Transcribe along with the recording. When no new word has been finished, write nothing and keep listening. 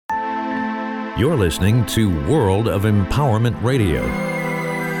You're listening to World of Empowerment Radio,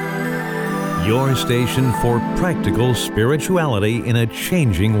 your station for practical spirituality in a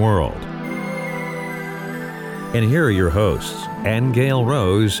changing world. And here are your hosts, Angel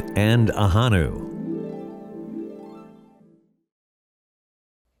Rose and Ahanu.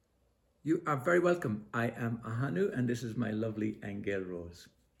 You are very welcome. I am Ahanu, and this is my lovely Angel Rose.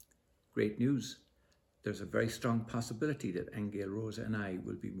 Great news. There's a very strong possibility that Angel Rose and I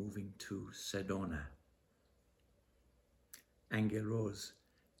will be moving to Sedona. Angel Rose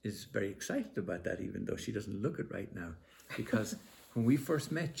is very excited about that, even though she doesn't look it right now, because when we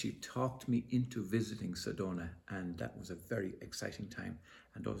first met, she talked me into visiting Sedona, and that was a very exciting time.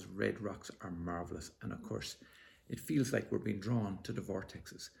 And those red rocks are marvelous. And of course, it feels like we're being drawn to the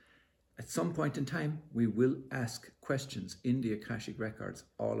vortexes. At some point in time, we will ask questions in the Akashic Records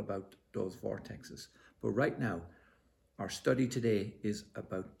all about those vortexes. But right now, our study today is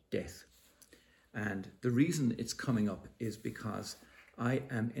about death. And the reason it's coming up is because I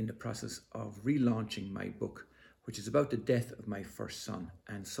am in the process of relaunching my book, which is about the death of my first son.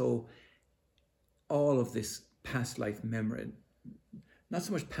 And so all of this past life memory, not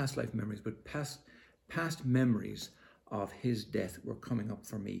so much past life memories, but past memories of his death were coming up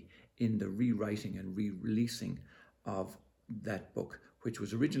for me in the rewriting and re-releasing of that book, which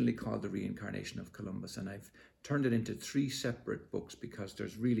was originally called The Reincarnation of Columbus. And I've turned it into 3 separate books because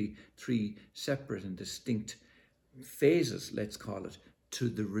there's really 3 separate and distinct phases, let's call it, to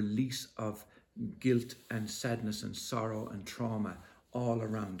the release of guilt and sadness and sorrow and trauma all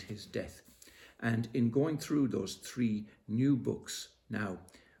around his death. And in going through those 3 new books now,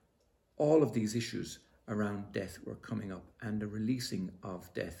 all of these issues around death were coming up, and the releasing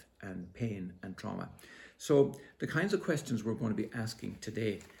of death and pain and trauma. So the kinds of questions we're going to be asking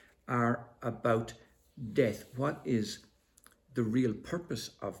today are about death. What is the real purpose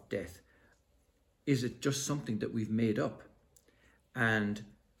of death? Is it just something that we've made up? And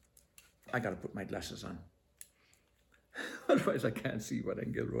I got to put my glasses on. Otherwise I can't see what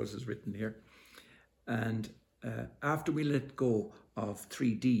Angel Rose has written here. And after we let go of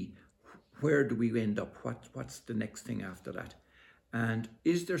 3D, where do we end up? What's the next thing after that? And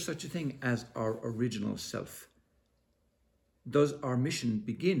is there such a thing as our original self? Does our mission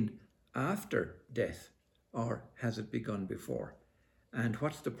begin after death, or has it begun before? And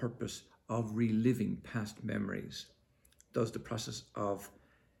what's the purpose of reliving past memories? Does the process of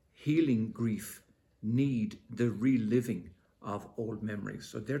healing grief need the reliving of old memories?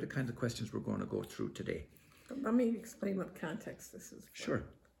 So they're the kinds of questions we're going to go through today. Let me explain what context this is for. Sure.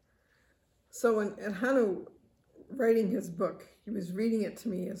 So when Ahanu writing his book, he was reading it to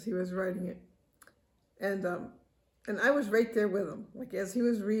me as he was writing it. And I was right there with him. Like as he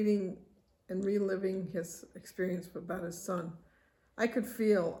was reading and reliving his experience about his son, I could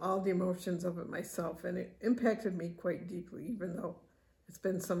feel all the emotions of it myself, and it impacted me quite deeply, even though it's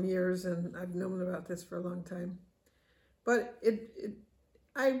been some years and I've known about this for a long time. But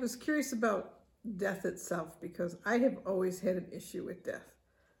I was curious about death itself because I have always had an issue with death.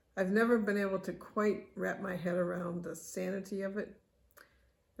 I've never been able to quite wrap my head around the sanity of it.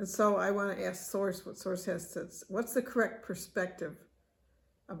 And so I want to ask Source what Source has to, what's the correct perspective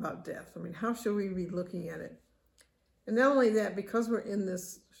about death? I mean, how should we be looking at it? And not only that, because we're in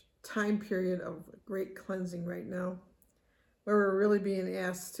this time period of great cleansing right now, where we're really being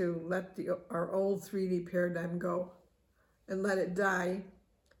asked to let our old 3D paradigm go and let it die.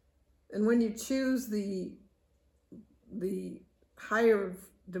 And when you choose the higher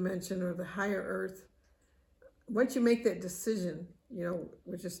dimension or the higher earth, once you make that decision,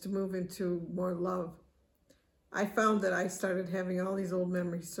 which is to move into more love, I found that I started having all these old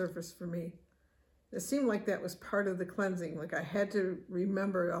memories surface for me. It seemed like that was part of the cleansing. Like I had to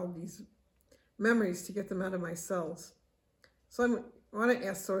remember all these memories to get them out of my cells. So I want to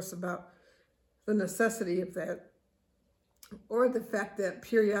ask Source about the necessity of that, or the fact that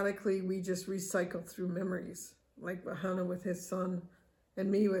periodically we just recycle through memories, like Ahanu with his son and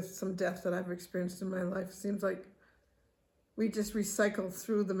me with some death that I've experienced in my life. It seems like we just recycle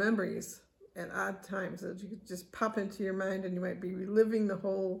through the memories at odd times that you could just pop into your mind, and you might be reliving the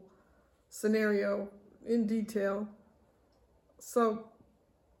whole scenario in detail. So,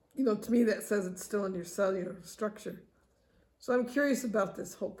 to me that says it's still in your cellular structure. So I'm curious about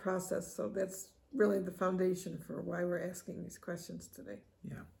this whole process. So that's really the foundation for why we're asking these questions today.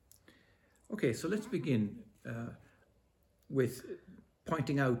 Yeah. Okay, so let's begin with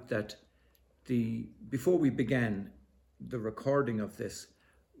pointing out that before we began the recording of this,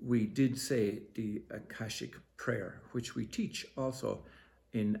 we did say the Akashic Prayer, which we teach also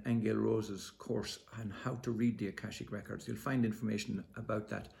in Angel Rose's course on how to read the Akashic Records. You'll find information about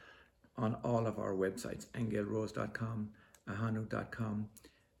that on all of our websites, angelrose.com, ahanu.com,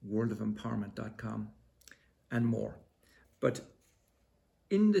 worldofempowerment.com, and more. But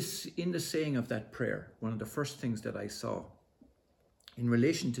in the saying of that prayer, one of the first things that I saw in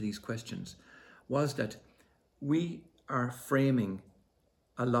relation to these questions was that we are framing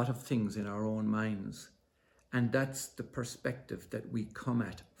a lot of things in our own minds, and that's the perspective that we come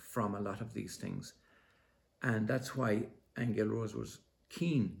at from a lot of these things. And that's why Angel Rose was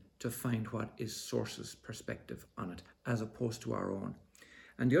keen to find what is Source's perspective on it, as opposed to our own.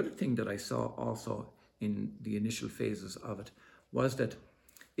 And the other thing that I saw also in the initial phases of it was that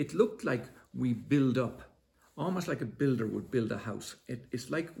it looked like we build up, almost like a builder would build a house. It's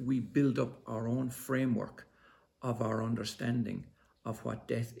like we build up our own framework of our understanding of what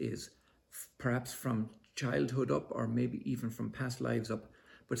death is, perhaps from childhood up, or maybe even from past lives up.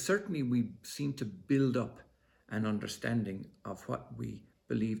 But certainly we seem to build up an understanding of what we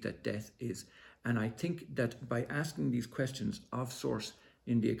believe that death is. And I think that by asking these questions of Source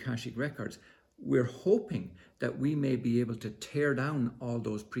in the Akashic Records, we're hoping that we may be able to tear down all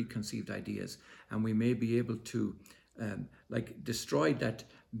those preconceived ideas, and we may be able to destroy that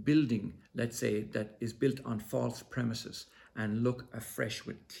building, let's say, that is built on false premises, and look afresh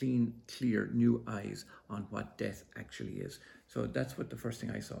with clean, clear, new eyes on what death actually is. So that's what the first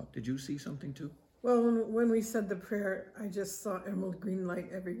thing I saw. Did you see something too? Well, when we said the prayer, I just saw emerald green light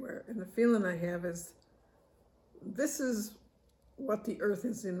everywhere. And the feeling I have is this is what the earth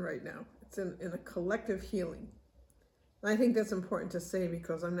is in right now. It's in a collective healing. And I think that's important to say,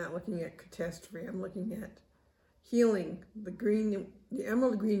 because I'm not looking at catastrophe. I'm looking at healing, the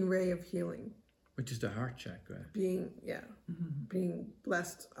emerald green ray of healing. Which is the heart chakra. Being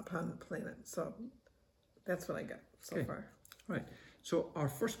blessed upon the planet. So that's what I got so far. Right. So our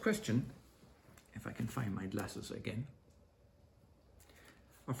first question, if I can find my glasses again.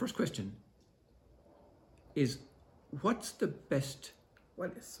 Our first question is, what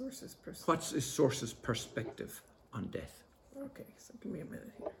is Source's perspective on death? Okay, so give me a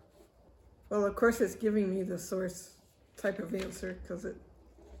minute here. Well, of course, it's giving me the Source type of answer, because it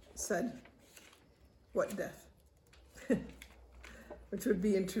said, what death? Which would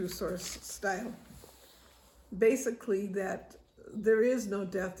be in true Source style. Basically, that there is no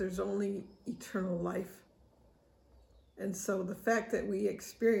death, there's only eternal life. And so the fact that we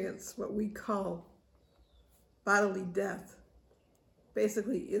experience what we call bodily death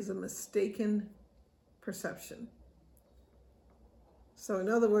basically is a mistaken perception. So in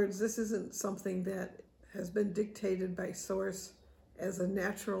other words, this isn't something that has been dictated by Source as a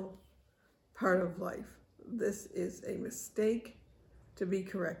natural part of life. This is a mistake to be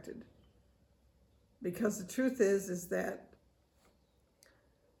corrected. Because the truth is that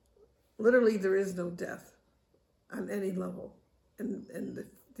literally there is no death on any level. And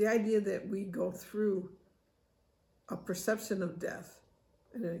the idea that we go through a perception of death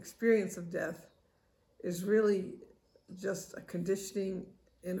and an experience of death is really just a conditioning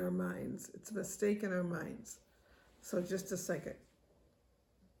in our minds. It's a mistake in our minds. So just a second.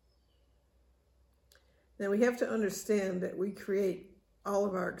 Now we have to understand that we create all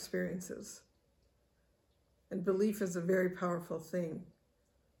of our experiences. And belief is a very powerful thing.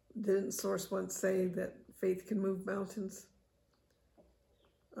 Didn't Source once say that faith can move mountains?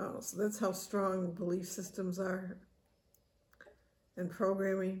 Oh, so that's how strong belief systems are and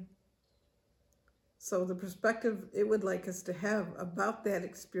programming. So the perspective it would like us to have about that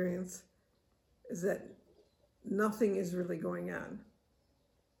experience is that nothing is really going on.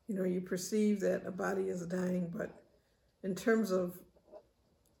 You know, you perceive that a body is dying, but in terms of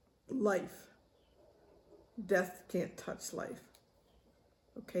life, death can't touch life.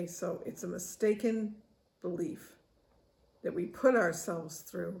 Okay, so it's a mistaken belief that we put ourselves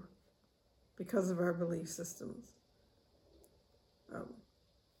through because of our belief systems.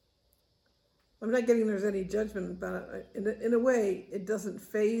 I'm not getting there's any judgment about it. In a way, it doesn't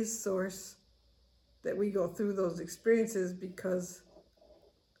faze Source that we go through those experiences, because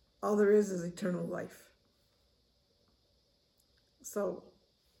all there is eternal life. So,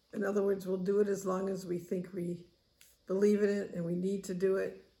 in other words, we'll do it as long as we think we believe in it and we need to do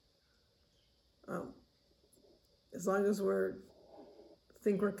it. As long as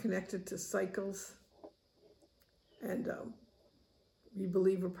think we're connected to cycles, and we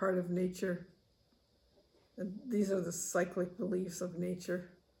believe we're part of nature. And these are the cyclic beliefs of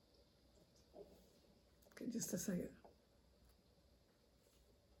nature. Okay, just a second.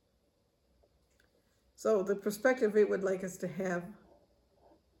 So the perspective it would like us to have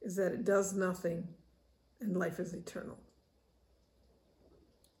is that it does nothing and life is eternal.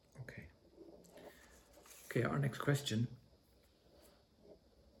 Okay, our next question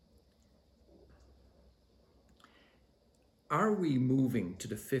are we moving to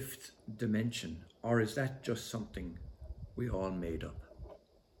the fifth dimension, or is that just something we all made up?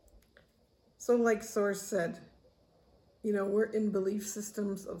 So like Source said, we're in belief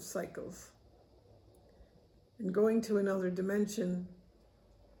systems of cycles. And going to another dimension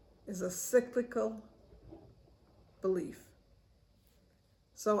is a cyclical belief.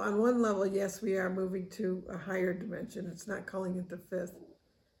 So on one level, yes, we are moving to a higher dimension. It's not calling it the fifth.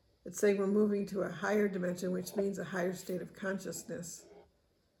 It's saying we're moving to a higher dimension, which means a higher state of consciousness.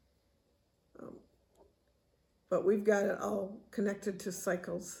 But we've got it all connected to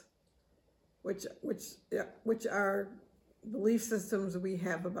cycles, which are belief systems we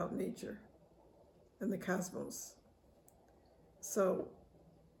have about nature and the cosmos. So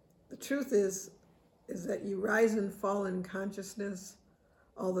the truth is that you rise and fall in consciousness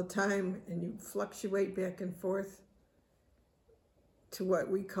all the time, and you fluctuate back and forth to what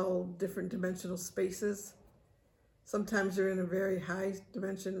we call different dimensional spaces. Sometimes you're in a very high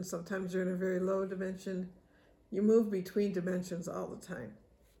dimension, sometimes you're in a very low dimension. You move between dimensions all the time.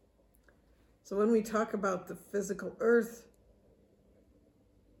 So when we talk about the physical earth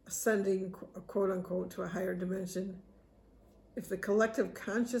ascending, quote unquote, to a higher dimension, if the collective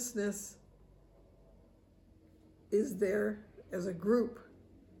consciousness is there as a group,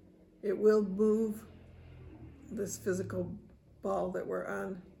 it will move this physical ball that we're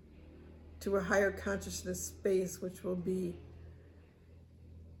on to a higher consciousness space, which will be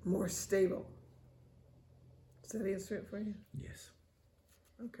more stable. Does that answer it for you? Yes.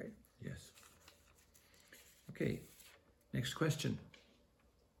 Okay. Yes. Okay, next question.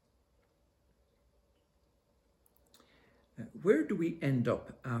 Where do we end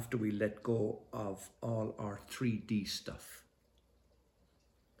up after we let go of all our 3D stuff?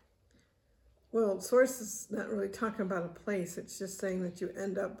 Well, Source is not really talking about a place. It's just saying that you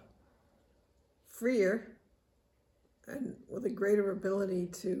end up freer and with a greater ability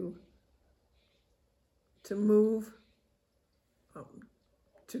to move,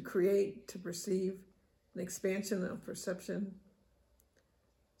 to create, to perceive, an expansion of perception.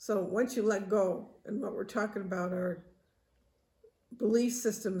 So once you let go, and what we're talking about are belief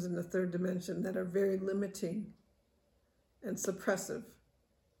systems in the third dimension that are very limiting and suppressive,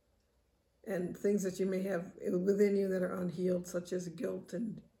 and things that you may have within you that are unhealed, such as guilt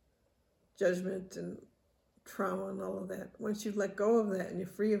and judgment and trauma and all of that. Once you let go of that and you're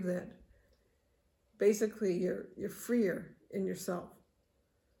free of that, basically you're freer in yourself.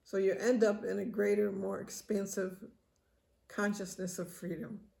 So you end up in a greater, more expansive consciousness of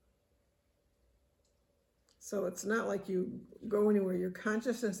freedom. So it's not like you go anywhere. Your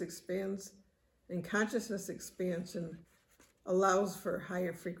consciousness expands, and consciousness expansion allows for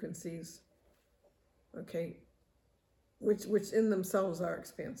higher frequencies, okay, which in themselves are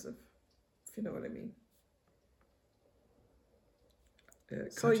expansive, if you know what I mean.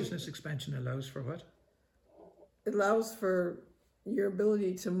 Consciousness expansion allows for what? It allows for your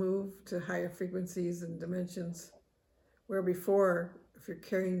ability to move to higher frequencies and dimensions, where before, if you're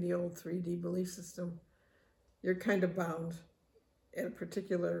carrying the old 3D belief system, you're kind of bound at a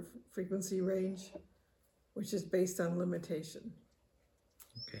particular frequency range, which is based on limitation.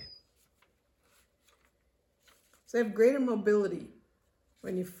 Okay. So you have greater mobility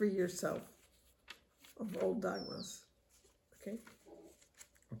when you free yourself of old dogmas. Okay?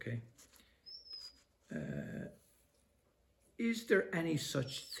 Okay. Is there any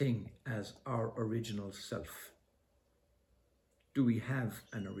such thing as our original self? Do we have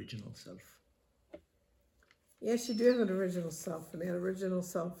an original self? Yes, you do have an original self, and that original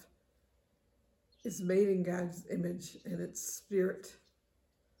self is made in God's image and its spirit.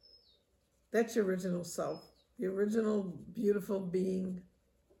 That's your original self, the original beautiful being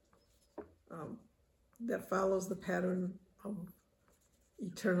that follows the pattern of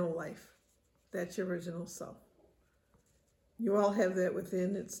eternal life. That's your original self. You all have that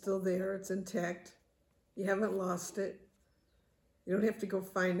within. It's still there. It's intact. You haven't lost it. You don't have to go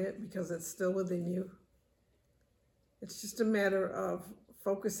find it because it's still within you. It's just a matter of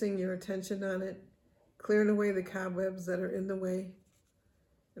focusing your attention on it, clearing away the cobwebs that are in the way,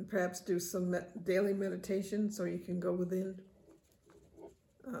 and perhaps do some daily meditation so you can go within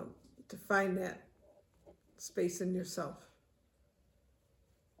to find that space in yourself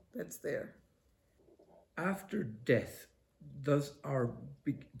that's there. After death, does our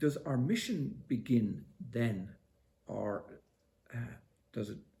mission begin then, or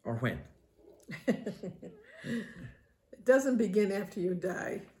does it, or when? It doesn't begin after you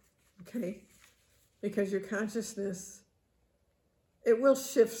die, okay? Because your consciousness, it will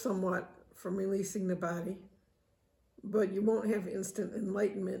shift somewhat from releasing the body, but you won't have instant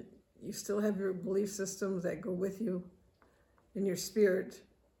enlightenment. You still have your belief systems that go with you, in your spirit.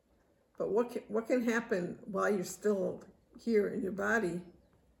 But what can happen while you're still here in your body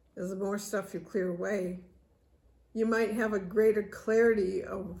is the more stuff you clear away, you might have a greater clarity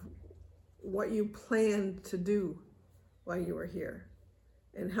of what you planned to do while you were here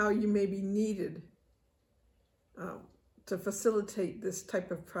and how you may be needed to facilitate this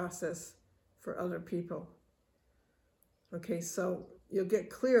type of process for other people. Okay, so you'll get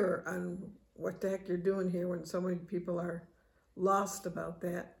clearer on what the heck you're doing here when so many people are lost about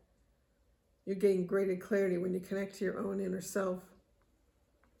that. You gain greater clarity when you connect to your own inner self.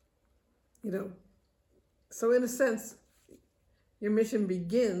 So in a sense, your mission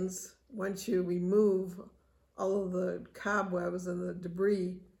begins once you remove all of the cobwebs and the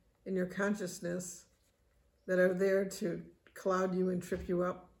debris in your consciousness that are there to cloud you and trip you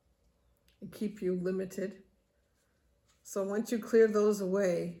up and keep you limited. So once you clear those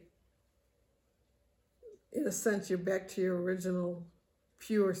away, in a sense, you're back to your original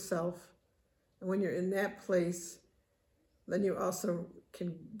pure self. And when you're in that place, then you also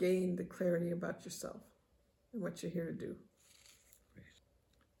can gain the clarity about yourself and what you're here to do.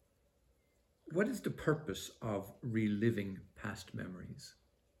 What is the purpose of reliving past memories?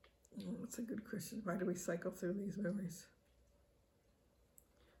 Oh, that's a good question. Why do we cycle through these memories?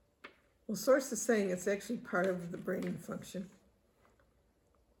 Well, Source is saying it's actually part of the brain function.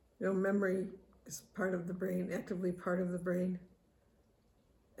 Memory is part of the brain, actively part of the brain.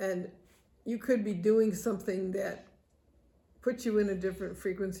 And you could be doing something that puts you in a different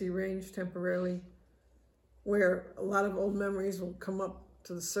frequency range temporarily, where a lot of old memories will come up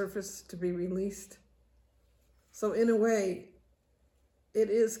to the surface to be released. So in a way, it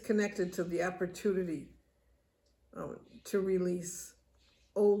is connected to the opportunity to release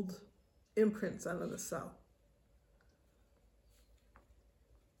old imprints out of the cell.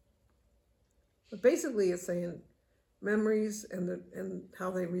 But basically it's saying memories and how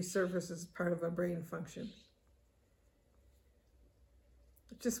they resurface is part of a brain function.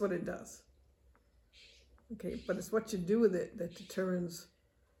 It's just what it does. Okay, but it's what you do with it that determines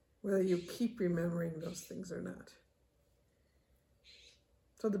whether you keep remembering those things or not.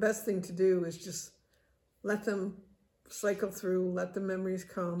 So the best thing to do is just let them cycle through, let the memories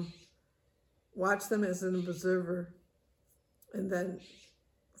come, watch them as an observer, and then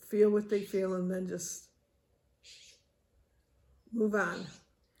feel what they feel, and then just move on.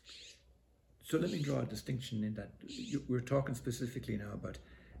 So let me draw a distinction in that we're talking specifically now about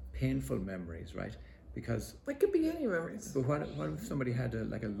painful memories, right? Because it could be any memories. But what if somebody had a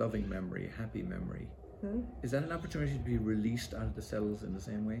loving memory, a happy memory? Is that an opportunity to be released out of the cells in the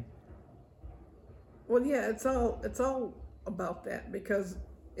same way? Well, yeah, it's all about that, because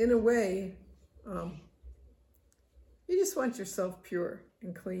in a way, you just want yourself pure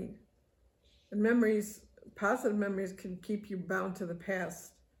and clean. And memories, positive memories, can keep you bound to the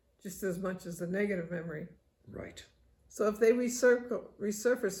past just as much as the negative memory. Right. So if they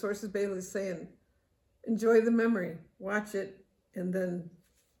resurface, Source is basically saying, enjoy the memory, watch it, and then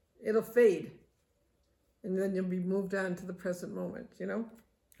it'll fade. And then you'll be moved on to the present moment,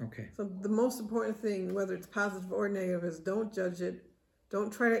 Okay. So the most important thing, whether it's positive or negative, is don't judge it.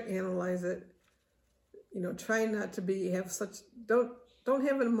 Don't try to analyze it. Try not to don't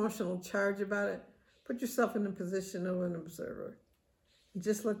have an emotional charge about it. Put yourself in the position of an observer. And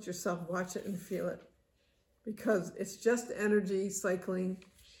just let yourself watch it and feel it. Because it's just energy cycling.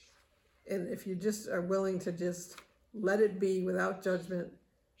 And if you just are willing to just let it be without judgment,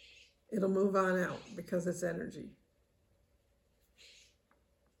 it'll move on out because it's energy.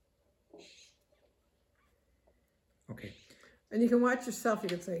 Okay. And you can watch yourself. You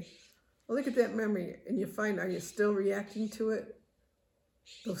can say, well, look at that memory. And you find, are you still reacting to it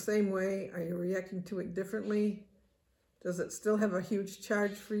the same way? Are you reacting to it differently? Does it still have a huge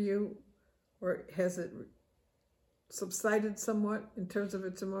charge for you? Or has it subsided somewhat in terms of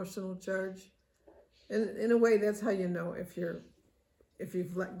its emotional charge? And in a way, that's how you know if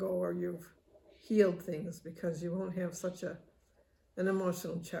you've let go or you've healed things, because you won't have such an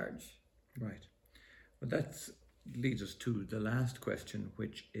emotional charge. Right. Well, that leads us to the last question,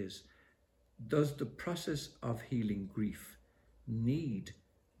 which is, does the process of healing grief need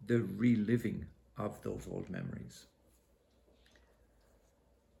the reliving of those old memories?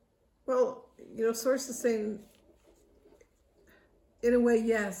 Well, Source is saying, in a way,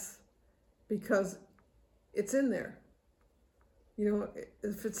 yes, because it's in there.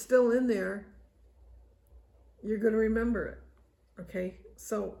 If it's still in there, you're going to remember it. Okay,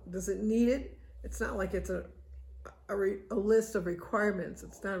 so does it need it? It's not like it's a list of requirements.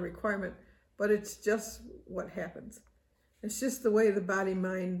 It's not a requirement, but it's just what happens. It's just the way the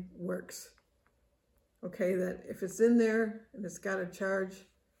body-mind works. Okay, that if it's in there and it's got a charge,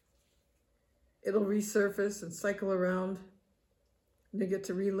 it'll resurface and cycle around, and you get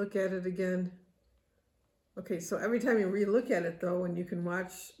to relook at it again. Okay, so every time you relook at it though, and you can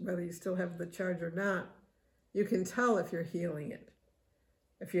watch whether you still have the charge or not, you can tell if you're healing it,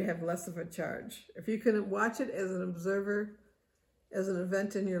 if you have less of a charge. If you can watch it as an observer, as an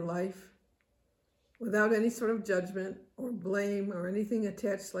event in your life, without any sort of judgment or blame or anything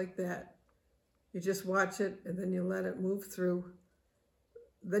attached like that, you just watch it and then you let it move through,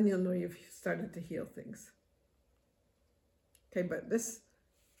 then you'll know you've started to heal things. Okay, but this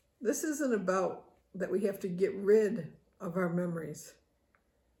isn't about that we have to get rid of our memories.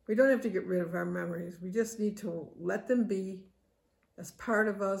 We don't have to get rid of our memories. We just need to let them be as part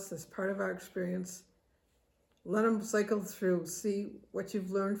of us, as part of our experience. Let them cycle through, see what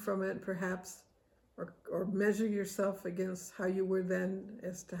you've learned from it perhaps, or measure yourself against how you were then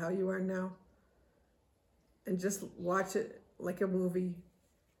as to how you are now. And just watch it like a movie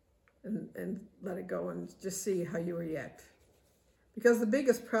and let it go and just see how you react. Because the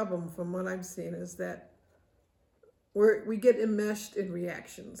biggest problem from what I'm seeing is that we get enmeshed in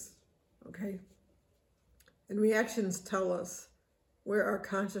reactions, okay? And reactions tell us where our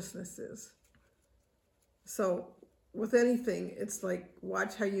consciousness is. So with anything, it's like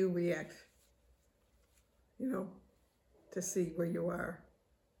watch how you react, to see where you are.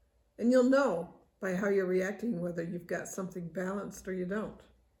 And you'll know by how you're reacting whether you've got something balanced or you don't.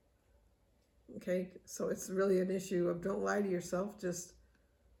 Okay, so it's really an issue of don't lie to yourself, just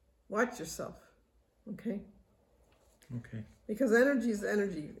watch yourself, okay? Okay. Because energy is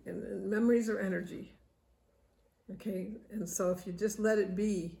energy, and memories are energy, okay? And so if you just let it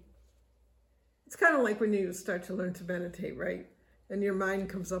be, it's kind of like when you start to learn to meditate, right? And your mind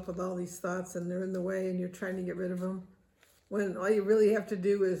comes up with all these thoughts and they're in the way and you're trying to get rid of them. When all you really have to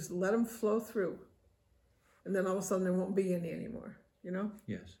do is let them flow through. And then all of a sudden there won't be any anymore,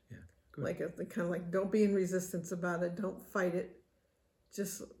 Yes, yeah. Good. Like kind of like, don't be in resistance about it. Don't fight it.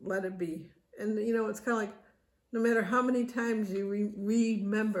 Just let it be. And, it's kind of like, no matter how many times you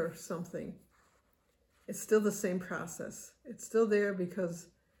remember something, it's still the same process. It's still there because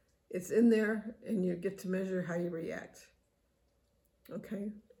it's in there and you get to measure how you react.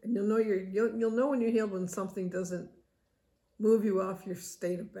 Okay? And you'll know when you're healed when something doesn't move you off your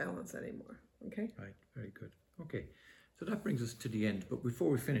state of balance anymore. Okay? Right, very good. Okay, so that brings us to the end. But before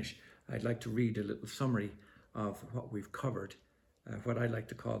we finish, I'd like to read a little summary of what we've covered, what I like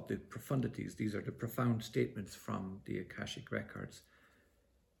to call the profundities. These are the profound statements from the Akashic Records.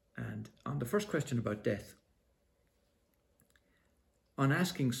 And on the first question about death, on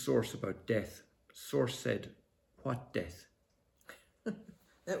asking Source about death, Source said, "What death?"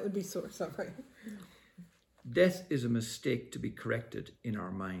 That would be Source, all right. Death is a mistake to be corrected in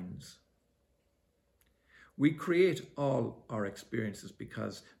our minds. We create all our experiences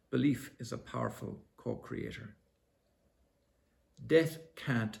because belief is a powerful co-creator. Death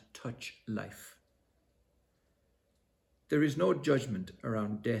can't touch life. There is no judgment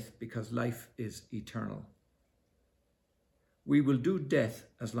around death because life is eternal. We will do death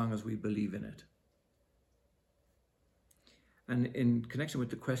as long as we believe in it. And in connection with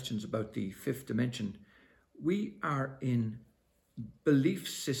the questions about the fifth dimension, we are in belief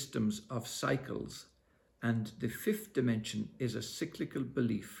systems of cycles, and the fifth dimension is a cyclical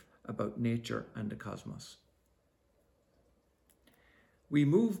belief about nature and the cosmos. We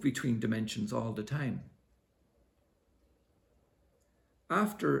move between dimensions all the time.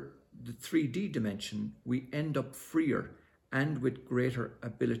 After the 3D dimension, we end up freer and with greater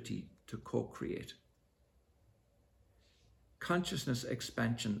ability to co-create. Consciousness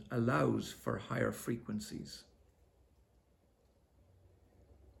expansion allows for higher frequencies.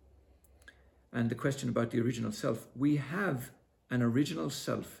 And the question about the original self, we have an original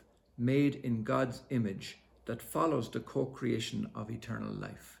self made in God's image that follows the co-creation of eternal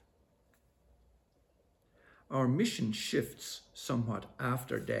life. Our mission shifts somewhat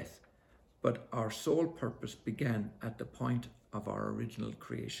after death, but our sole purpose began at the point of our original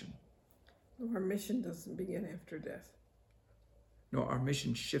creation. Our mission doesn't begin after death. No, our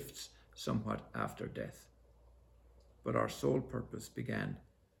mission shifts somewhat after death, but our sole purpose began.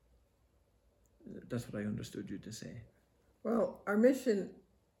 That's what I understood you to say. Well, our mission,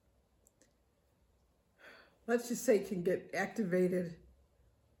 let's just say, can get activated.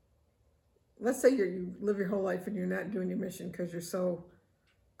 Let's say you live your whole life and you're not doing your mission because you're so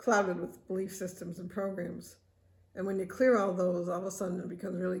clouded with belief systems and programs. And when you clear all those, all of a sudden it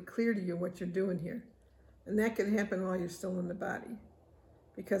becomes really clear to you what you're doing here. And that can happen while you're still in the body.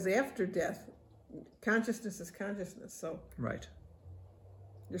 Because after death, consciousness is consciousness. So right.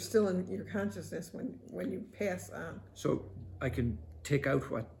 You're still in your consciousness when you pass on. So I can take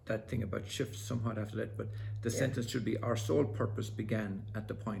out what that thing about shift somewhat after that, but the sentence should be, our sole purpose began at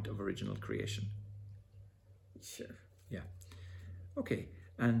the point of original creation. Sure. Yeah. Okay.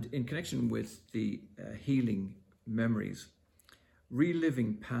 And in connection with the healing memories,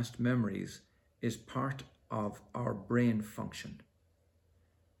 reliving past memories is part of our brain function.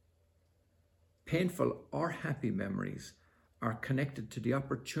 Painful or happy memories are connected to the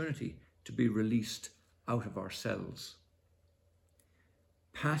opportunity to be released out of ourselves.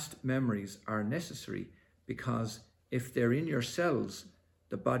 Past memories are necessary because if they're in your cells,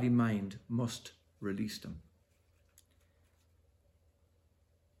 the body-mind must release them.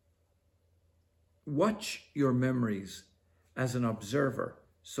 Watch your memories as an observer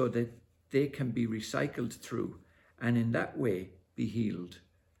so that they can be recycled through and in that way be healed.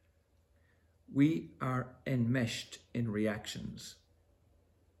 We are enmeshed in reactions.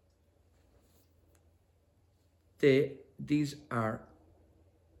 These are,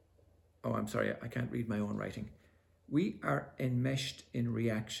 oh, I'm sorry, I can't read my own writing. We are enmeshed in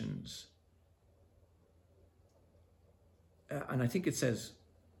reactions. And I think it says,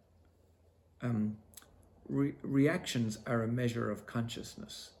 reactions are a measure of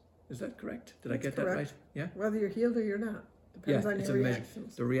consciousness. Is that correct? Did I get that right? Yeah. Whether you're healed or you're not. Depends on your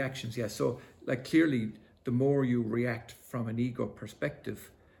reactions. The reactions, yeah. So, like, clearly, the more you react from an ego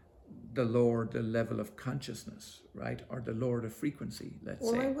perspective, the lower the level of consciousness, right? Or the lower the frequency, let's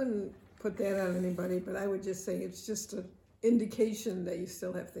say. Well, I wouldn't put that on anybody, but I would just say it's just an indication that you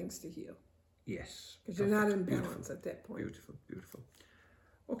still have things to heal. Yes. Because you're not in balance at that point. Beautiful, beautiful.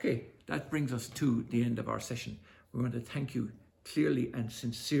 Okay, that brings us to the end of our session. We want to thank you clearly and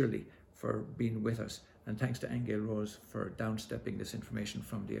sincerely for being with us. And thanks to Angel Rose for downstepping this information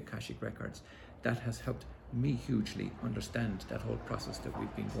from the Akashic Records. That has helped me hugely understand that whole process that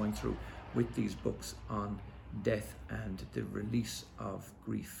we've been going through with these books on death and the release of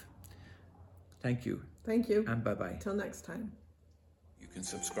grief. Thank you. Thank you. And bye-bye. Till next time. You can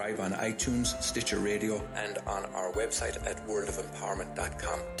subscribe on iTunes, Stitcher Radio, and on our website at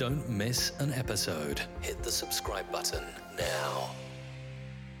worldofempowerment.com. Don't miss an episode. Hit the subscribe button now.